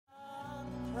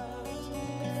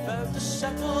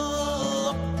settle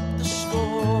up the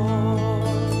score.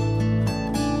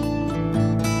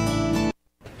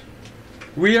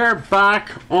 We are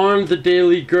back on the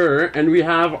Daily Gur, and we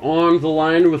have on the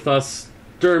line with us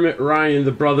Dermot Ryan,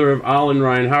 the brother of Alan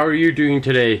Ryan. How are you doing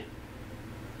today?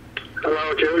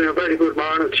 Hello, Julian. Very good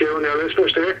morning to you and your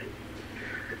listeners there.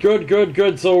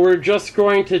 Good. So we're just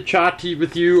going to chat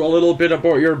with you a little bit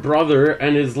about your brother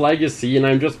and his legacy, and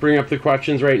I'm just bringing up the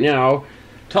questions right now.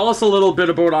 Tell us a little bit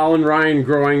about Alan Ryan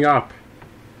growing up.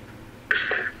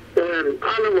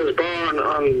 Alan was born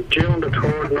on June the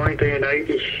 3rd,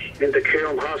 1980 in the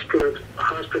Coombe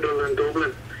Hospital in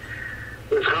Dublin.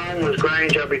 His home was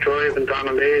Grange Abbey Drive in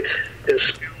Donaghmede. His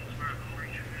schools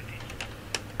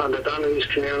were and the Donaghmede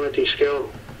Community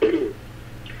School.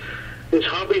 His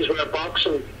hobbies were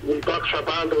boxing. He boxed for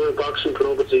Baldoyle Boxing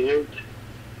Club as a youth.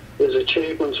 His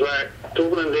achievements were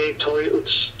Dublin League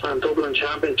titles and Dublin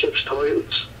Championships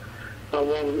titles, and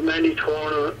won many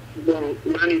tournaments.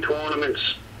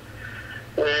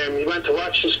 He went to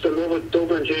watch his beloved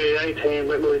Dublin GAA team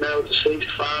with my now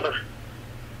deceased father.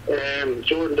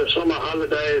 During the summer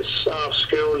holidays off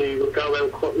school, he would go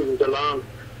out cutting the lawn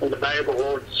in the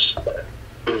neighbourhoods,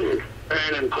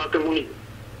 earning pocket money.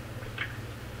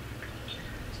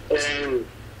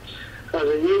 As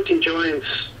a youth, he joined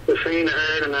Na Fianna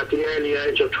Eireann at the early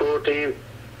age of 13.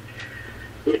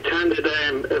 He attended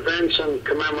events and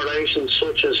commemorations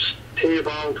such as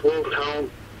Theobald, Wolftown,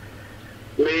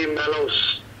 Liam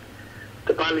Mellows,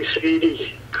 the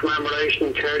Ballyseedy commemoration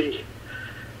in Kerry.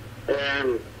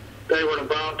 They were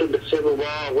involved in the Civil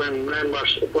War when men were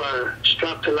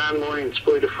strapped to landmines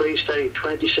by the Free State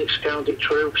 26 county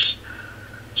troops.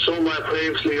 Some were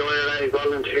previously IRA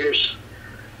volunteers.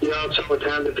 He also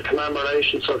attended the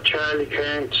commemorations of Charlie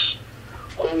Kearns,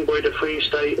 hung by the Free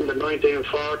State in the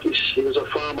 1940s. He was a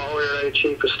former IRA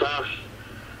Chief of Staff.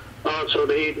 Also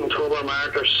the Eden Tubber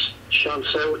martyrs, Sean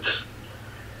South,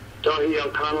 Dahi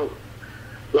O'Connell,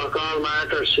 Lochall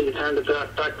martyrs. He attended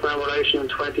that commemoration in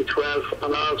 2012,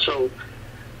 and also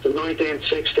the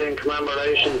 1916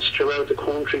 commemorations throughout the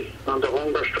country on the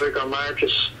hunger striker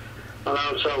marches, and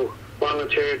also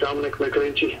volunteer Dominic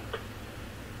McGlinchey.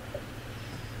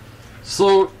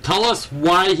 So tell us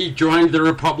why he joined the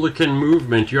Republican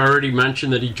movement. You already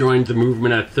mentioned that he joined the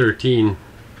movement at 13.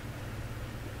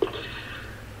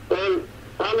 Well,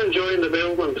 Alan joined the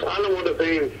movement.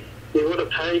 Alan he would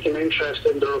have taken interest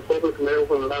in the Republican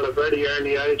movement at a very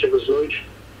early age of his life.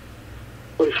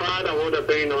 My father would have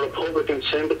been a Republican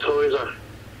sympathiser.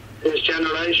 His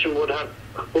generation would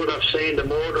have seen the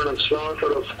murder and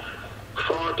slaughter of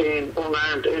 14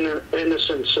 unarmed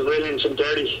innocent civilians in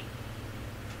Derry,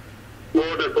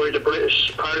 murdered by the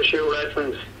British parachute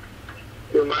regiment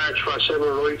who marched for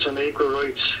civil rights and equal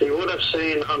rights. He would have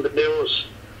seen on the news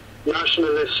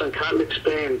nationalists and Catholics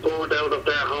being burned out of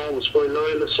their homes by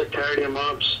loyalist sectarian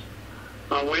mobs,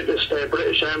 and witnessed the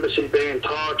British embassy being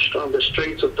torched on the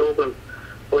streets of Dublin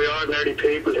by ordinary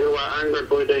people who were angered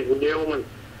by the inhuman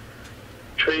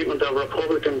treatment of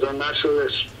Republicans and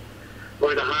nationalists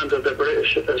by the hand of the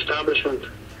British establishment.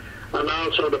 And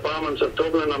also the bombings of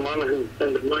Dublin and Monaghan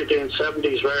in the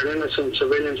 1970s, where innocent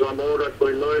civilians were murdered by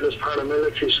loyalist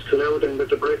paramilitaries colluding with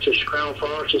the British Crown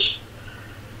Forces.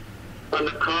 And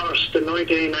of course the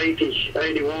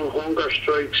 1980-81 hunger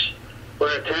strikes,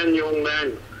 where 10 young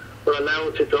men were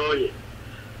allowed to die.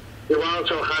 You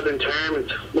also had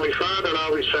internment. My father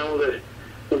always found it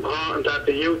important that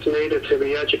the youth needed to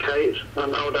be educated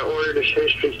and know their Irish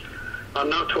history, and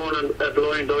not turning a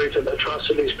blind eye to the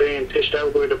atrocities being dished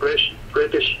out by the British.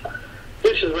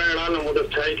 This is where Alan would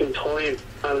have taken time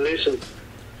and listened.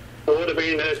 There would have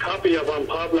been a copy of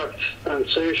Unpublished and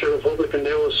Social Republican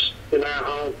News in our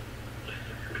home.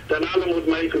 Then Alan would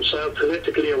make himself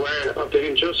politically aware of the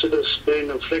injustices being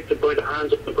inflicted by the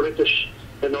hands of the British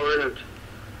in Ireland.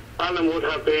 Alan would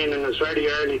have been in his very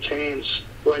early teens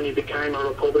when he became a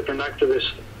Republican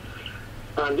activist.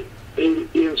 And he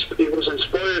was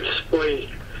inspired by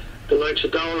the likes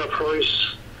of Dollar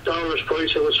Price,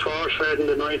 who was force-fed in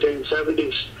the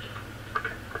 1970s,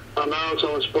 and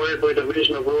also inspired by the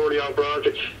vision of Rory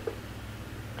O'Broderick.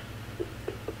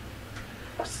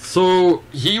 So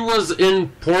he was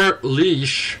in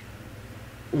Portlaoise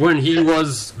when he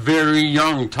was very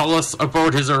young. Tell us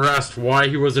about his arrest, why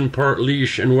he was in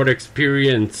Portlaoise, and what his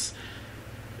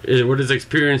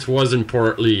experience was in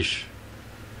Portlaoise.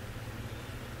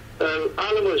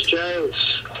 Alan was jailed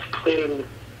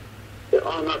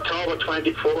on October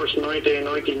 21st,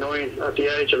 1999, at the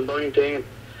age of 19.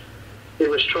 He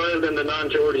was tried in the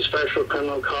non-jury special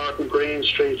criminal court in Green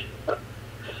Street.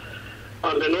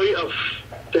 On the night of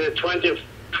the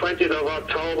 20th of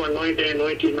October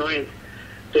 1999,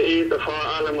 the eve before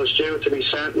Alan was due to be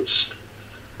sentenced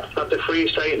at the Free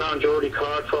State non-jury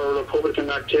court for Republican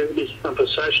activity and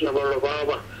possession of a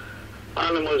revolver.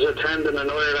 Alan was attending an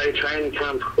IRA training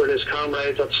camp with his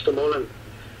comrades at Stamullen,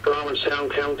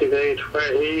 Gormanstown, County Meath,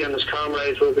 where he and his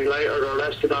comrades will be later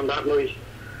arrested on that night.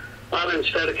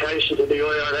 Alan's dedication to the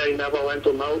IRA never went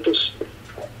unnoticed.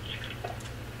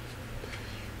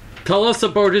 Tell us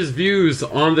about his views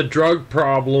on the drug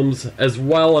problems as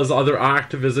well as other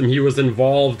activism he was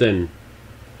involved in.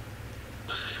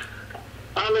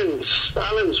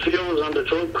 Alan's views on the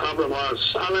drug problem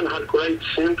was Alan had great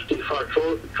sympathy for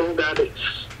drug addicts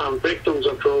and victims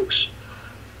of drugs,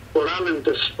 but Alan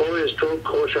despised drug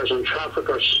pushers and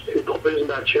traffickers who poison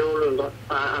their children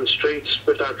and streets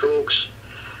with their drugs.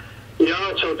 He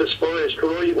also despised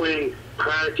right-wing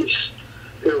parties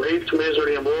who heaped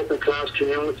misery in working class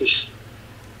communities.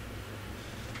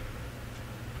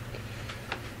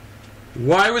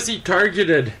 Why was he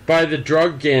targeted by the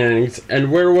drug gangs,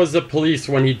 and where was the police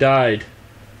when he died?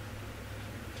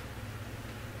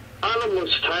 Alan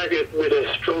was targeted with the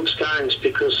drugs gangs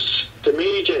because the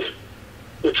media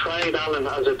portrayed Alan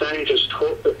as a dangerous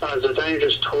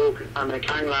thug and a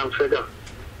gangland figure.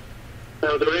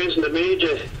 Now, the reason the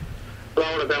media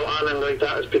wrote about Alan like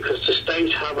that is because the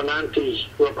state have an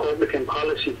anti-Republican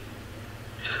policy.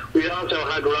 We also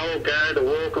had road Garda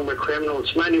working with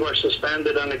criminals. Many were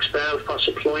suspended and expelled for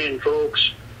supplying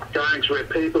drugs gangs with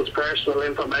people's personal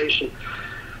information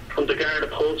from the Garda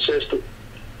Pulse system.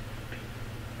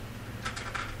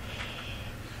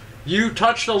 You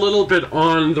touched a little bit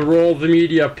on the role the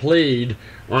media played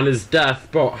on his death,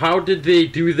 but how did they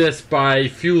do this by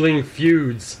fueling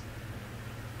feuds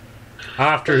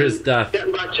after his death?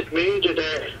 Getting back to the media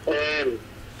there,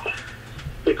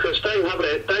 because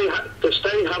the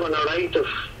state have a narrative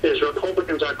is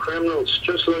Republicans are criminals,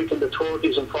 just like in the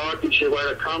 30s and 40s you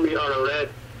were a commie or a red.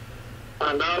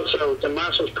 And also the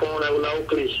massive turnout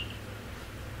locally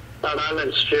at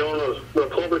Alan's funeral,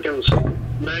 Republicans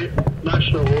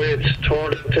national wide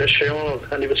turned out to his funeral,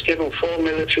 and he was given full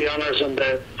military honours in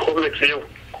the public view.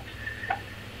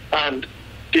 And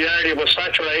the area was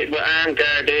saturated with armed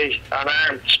Gardaí and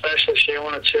armed specialist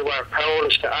units who were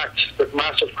powerless to act, with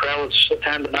massive crowds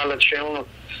attending Alan's funeral.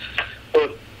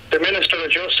 But the Minister of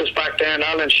Justice back then,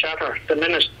 Alan Shatter, the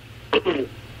Minister,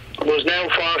 was now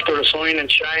forced to resign in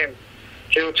shame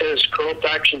due to his corrupt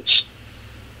actions.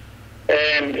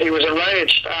 He was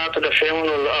enraged after the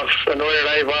funeral of an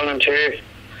IRA volunteer,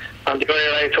 and the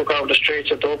IRA took over the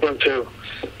streets of Dublin to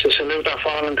salute their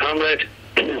fallen comrade.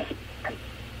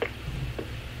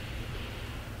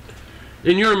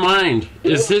 In your mind,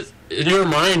 is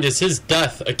his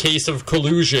death a case of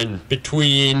collusion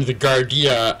between the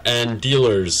Gardaí and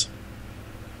dealers?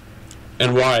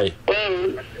 And why?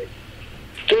 Well,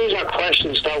 these are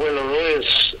questions that will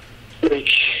arise.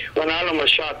 Like when Alan was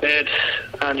shot dead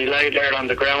and he lay there on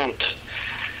the ground,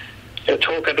 it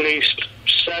took at least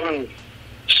seven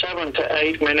to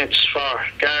 8 minutes for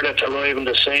Garda to arrive on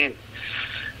the scene.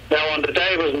 Now, on the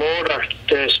day of his murder,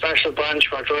 the special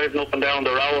branch were driving up and down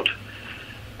the road,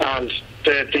 and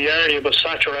the area was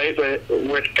saturated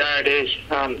with Gardaí.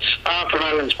 And after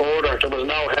Alan's murder, there was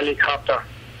no helicopter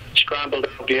scrambled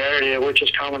out the area, which is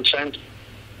common sense.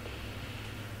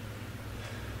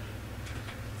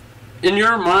 In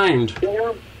your mind,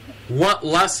 what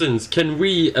lessons can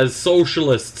we as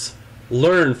socialists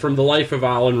learn from the life of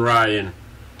Alan Ryan?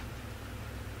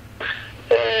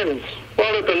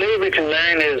 What I believe we can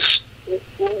learn is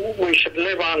we should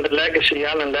live on the legacy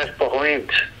Alan left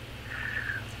behind.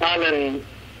 Alan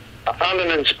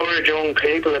inspired young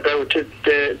people about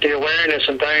the awareness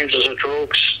and dangers of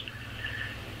drugs.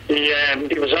 He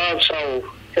was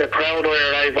also a proud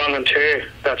IRA volunteer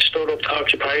that stood up to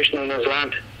occupation in his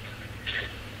land.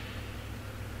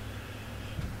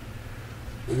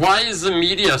 Why is the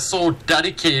media so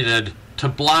dedicated to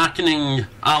blackening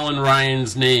Alan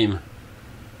Ryan's name?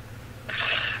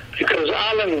 Because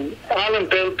Alan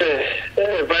built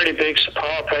a very big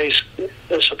support base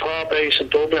in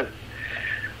Dublin,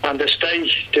 and the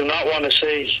state do not want to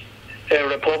see a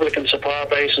Republican support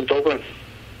base in Dublin.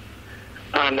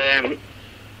 And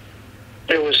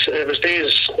it was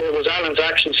Alan's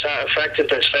actions that affected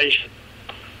the state.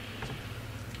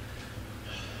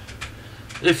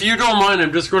 If you don't mind,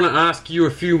 I'm just going to ask you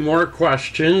a few more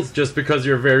questions, just because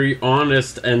you're very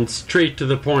honest and straight to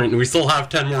the point. We still have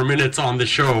 10 more minutes on the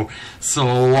show.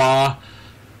 So,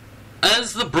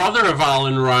 as the brother of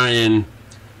Alan Ryan,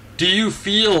 do you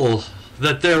feel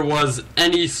that there was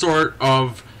any sort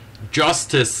of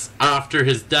justice after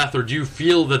his death, or do you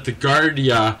feel that the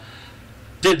Gardaí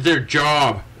did their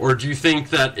job, or do you think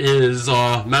that his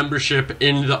membership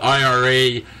in the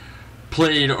IRA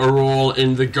played a role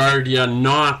in the Gardaí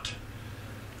not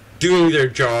doing their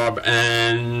job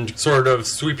and sort of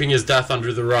sweeping his death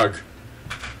under the rug?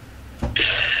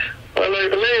 Well, I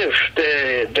believe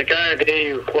the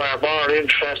Gardaí were more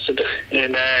interested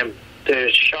in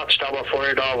the shots that were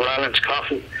fired over Alan's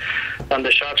coffin than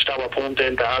the shots that were pumped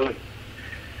into Alan.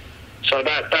 So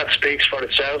that speaks for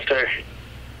itself there.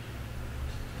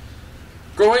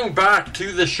 Going back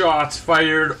to the shots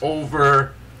fired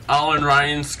over Alan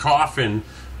Ryan's coffin,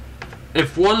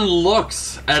 if one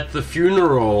looks at the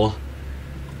funeral,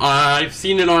 I've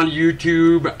seen it on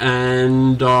YouTube,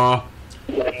 and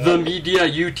the media,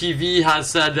 UTV, has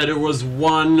said that it was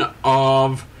one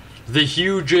of the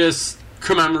hugest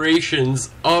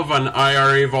commemorations of an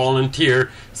IRA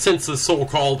volunteer since the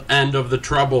so-called end of the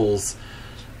Troubles.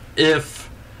 If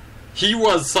he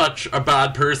was such a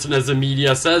bad person as the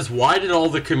media says, why did all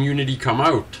the community come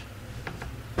out?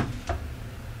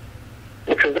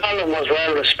 Because Alan was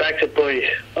well respected by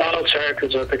all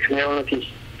circles of the community.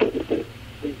 He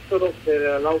stood up to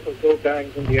the local drug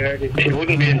gangs in the area. He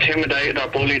wouldn't be intimidated or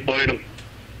bullied by them.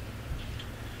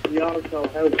 He also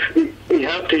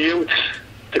helped the youth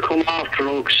to come off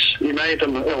drugs. He made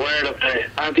them aware of the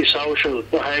antisocial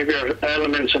behaviour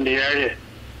elements in the area.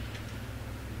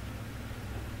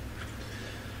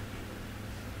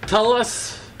 Tell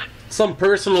us some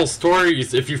personal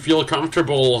stories, if you feel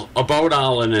comfortable, about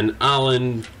Alan and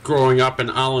Alan growing up and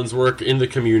Alan's work in the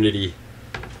community.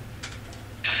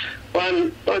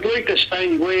 Well, I'd like to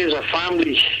say we as a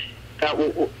family,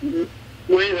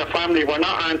 we're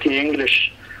not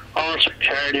anti-English or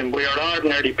sectarian. We are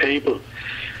ordinary people.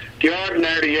 The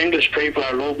ordinary English people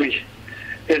are lovely.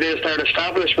 It is their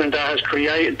establishment that has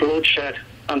created bloodshed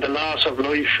and the loss of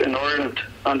life in Ireland,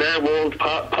 and their world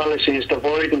policy is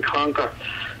divide and conquer,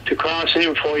 to cross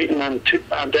in fighting and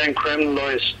then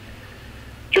criminalise.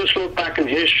 Just look back in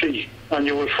history and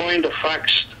you will find the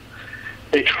facts.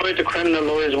 They tried to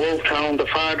criminalise Wolftown, the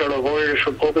father of Irish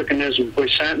Republicanism, by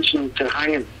sentencing him to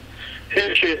hanging.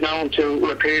 History is known to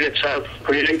repeat itself,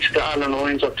 relates to the Alan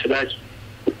Lyons of today.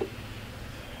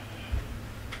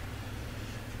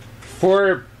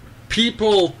 For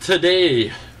people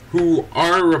today who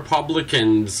are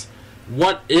Republicans,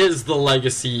 what is the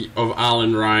legacy of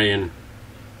Alan Ryan?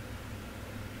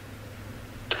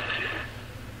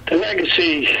 The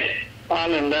legacy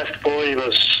Alan left by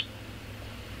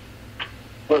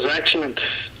was excellent.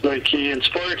 Like, he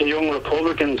inspired the young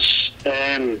Republicans.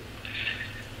 Hello?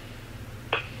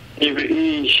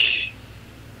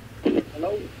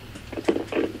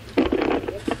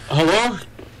 Hello?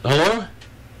 Hello?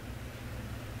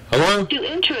 Hello? To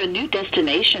enter a new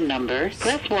destination number,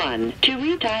 press 1. To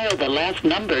redial the last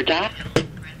number, dial...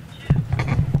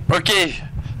 Okay,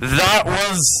 that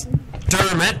was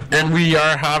Dermot, and we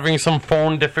are having some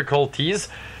phone difficulties,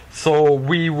 so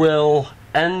we will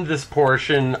end this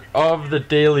portion of the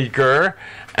Daily Gur,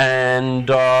 and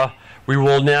we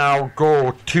will now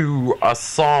go to a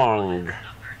song.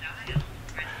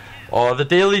 The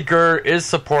Daily Gur is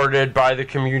supported by the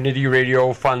Community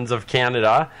Radio Funds of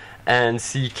Canada and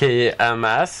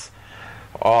CKMS.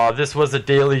 This was a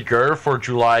Daily Gur for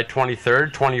July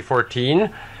 23rd, 2014.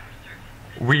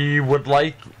 We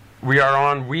are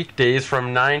on weekdays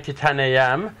from 9 to 10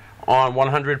 a.m. on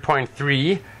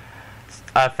 100.3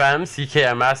 FM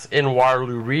CKMS in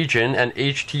Waterloo region, and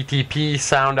http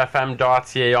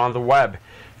soundfm.ca on the web.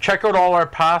 Check out all our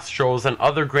past shows and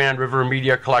other Grand River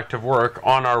Media Collective work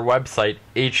on our website,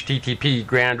 http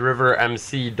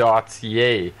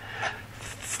grandrivermc.ca.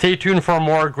 Stay tuned for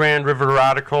more Grand River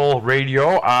Radical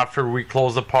Radio after we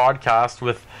close the podcast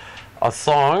with a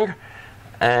song.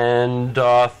 And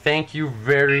thank you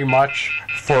very much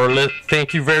for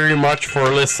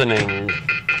listening.